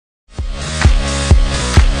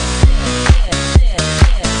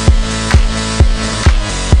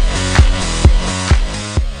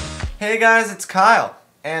Hey guys, it's Kyle,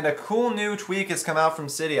 and a cool new tweak has come out from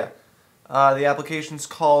Cydia. The application's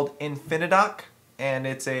called Infinidock, and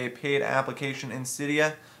it's a paid application in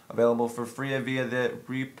Cydia, available for free via the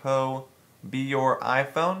repo Be Your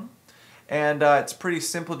iPhone. And it's pretty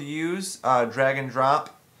simple to use, drag and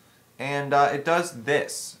drop, and it does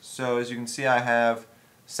this. So as you can see, I have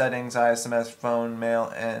settings, SMS, phone,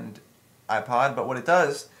 mail, and iPod, but what it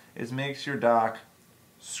does is makes your dock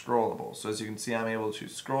scrollable. So as you can see, I'm able to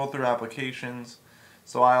scroll through applications.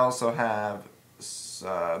 So I also have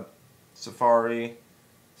Safari,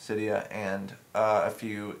 Cydia, and a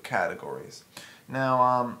few categories.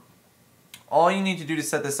 Now, all you need to do to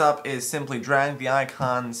set this up is simply drag the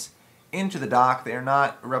icons into the dock. They are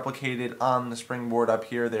not replicated on the springboard up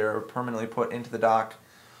here. They are permanently put into the dock.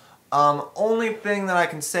 Only thing that I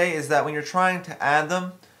can say is that when you're trying to add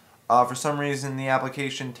them, for some reason the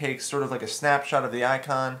application takes sort of like a snapshot of the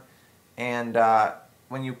icon, and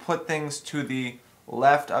when you put things to the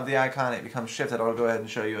left of the icon, it becomes shifted. I'll go ahead and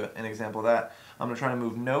show you an example of that. I'm going to try to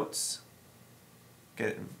move notes,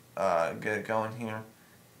 get it going here,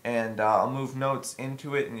 and I'll move notes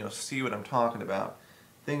into it, and you'll see what I'm talking about.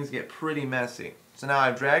 Things get pretty messy. So now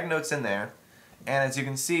I've dragged notes in there, and as you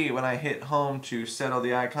can see, when I hit home to set all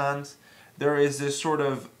the icons, there is this sort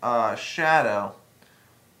of shadow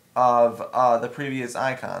of the previous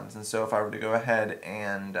icons. And so if I were to go ahead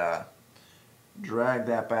and drag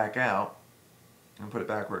that back out and put it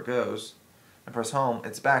back where it goes and press home,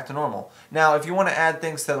 it's back to normal. Now if you want to add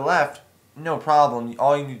things to the left, no problem.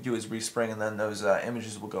 All you need to do is respring, and then those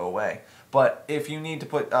images will go away. But if you need to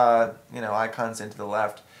put icons into the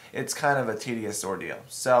left, it's kind of a tedious ordeal.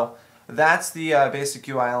 So that's the basic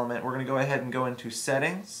UI element. We're going to go ahead and go into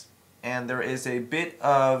settings, and there is a bit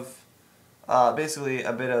of basically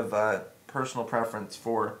a bit of personal preference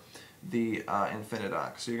for the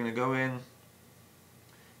Infinidock. So you're going to go in,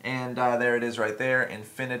 and there it is right there,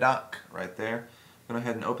 Infinidock right there. I'm going to go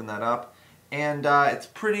ahead and open that up, and it's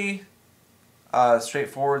pretty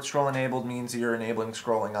straightforward. Scroll enabled means you're enabling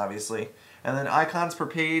scrolling, obviously. And then icons per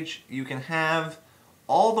page, you can have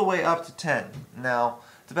all the way up to 10. Now,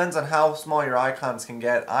 it depends on how small your icons can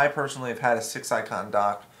get. I personally have had a 6-icon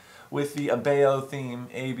dock with the Abeo theme,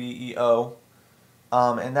 A-B-E-O,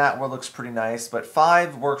 and that one looks pretty nice. But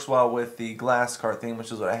 5 works well with the glass car theme,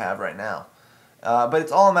 which is what I have right now. But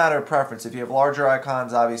it's all a matter of preference. If you have larger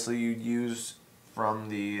icons, obviously you'd use from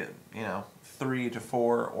the 3 to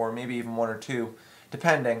 4, or maybe even 1 or 2,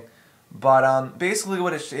 depending. But basically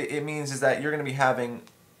what it means is that you're going to be having,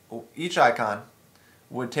 each icon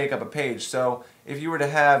would take up a page. So if you were to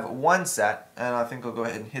have one set, and I think I'll go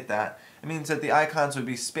ahead and hit that, it means that the icons would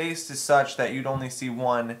be spaced as such that you'd only see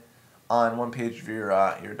one on one page of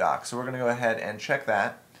your dock. So we're going to go ahead and check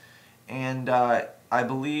that, and I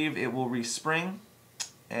believe it will respring,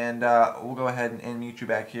 and we'll go ahead and mute you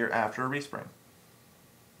back here after a respring.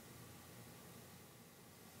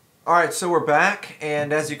 Alright, so we're back,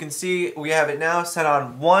 and as you can see, we have it now set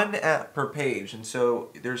on 1 app per page. And so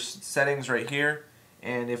there's settings right here,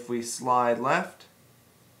 and if we slide left,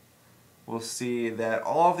 we'll see that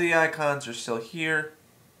all of the icons are still here.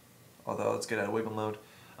 Although, let's get out of wiggle mode.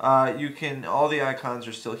 All the icons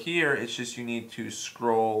are still here, it's just you need to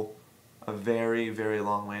scroll a very, very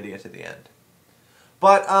long way to get to the end.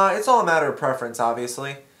 But it's all a matter of preference,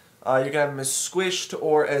 obviously. You can have them as squished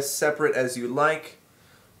or as separate as you like.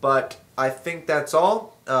 But I think that's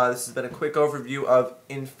all. This has been a quick overview of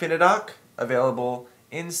Infinidock, available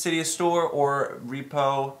in Cydia Store or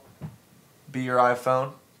repo Be Your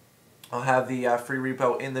iPhone. I'll have the free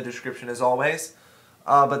repo in the description as always.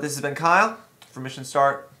 But this has been Kyle from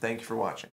MissionStart. Thank you for watching.